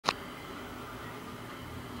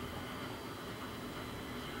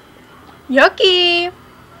Yoki!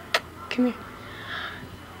 Come here.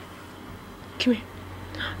 Come here.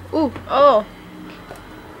 Ooh, oh.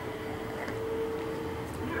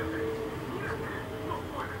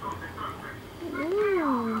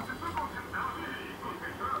 Ooh.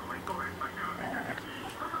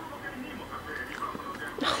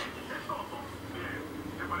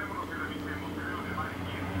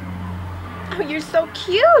 Oh, you're so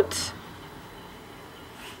cute!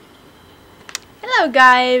 Hello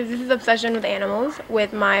guys, this is Obsession with Animals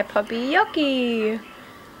with my puppy Yoki.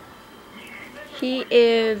 He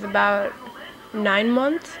is about 9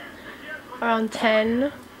 months, around 10.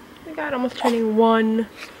 Oh my god, almost turning 1.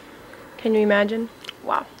 Can you imagine?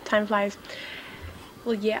 Wow, time flies.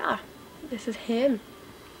 Well, yeah, this is him.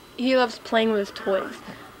 He loves playing with his toys.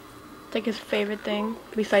 It's like his favorite thing,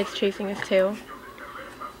 besides chasing his tail.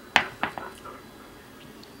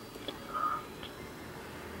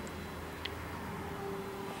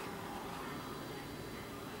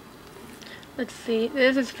 Let's see,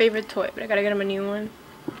 this is his favorite toy, but I gotta get him a new one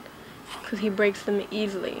because he breaks them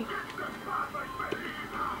easily.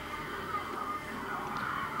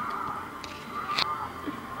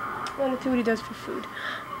 I want to see what he does for food.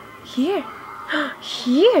 Here.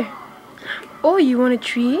 Here. Oh, you want a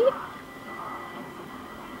treat?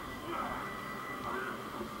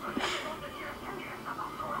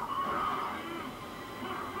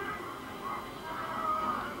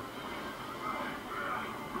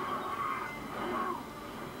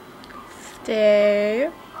 Stay.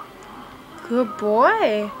 Good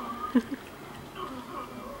boy.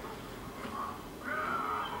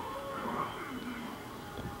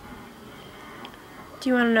 Do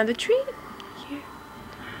you want another treat? Here.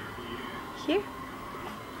 Here.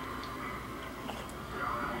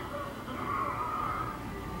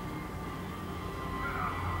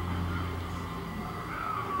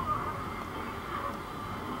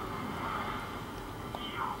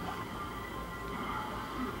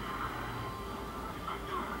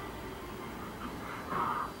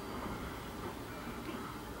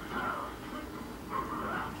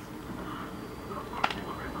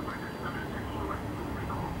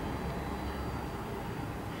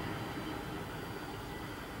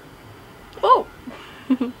 Oh!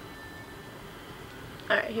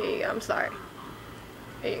 Alright, here you go. I'm sorry.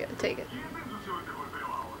 Here you go. Take it.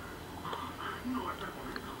 You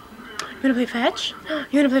wanna play fetch?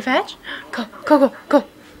 You wanna play fetch? Go, go, go, go.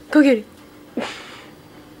 Go get it.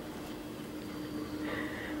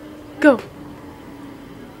 Go.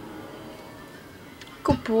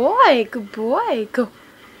 Good boy. Good boy. Go.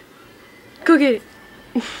 Go get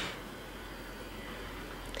it.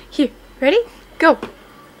 Here. Ready? Go.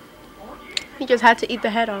 He just had to eat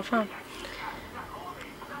the head off, huh?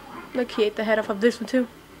 Look, he ate the head off of this one too.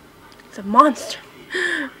 It's a monster.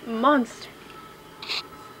 Monster.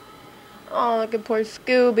 Oh, look at poor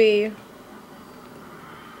Scooby.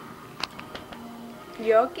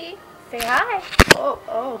 Yoki, say hi. Oh,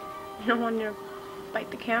 oh. You don't want to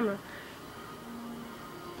bite the camera.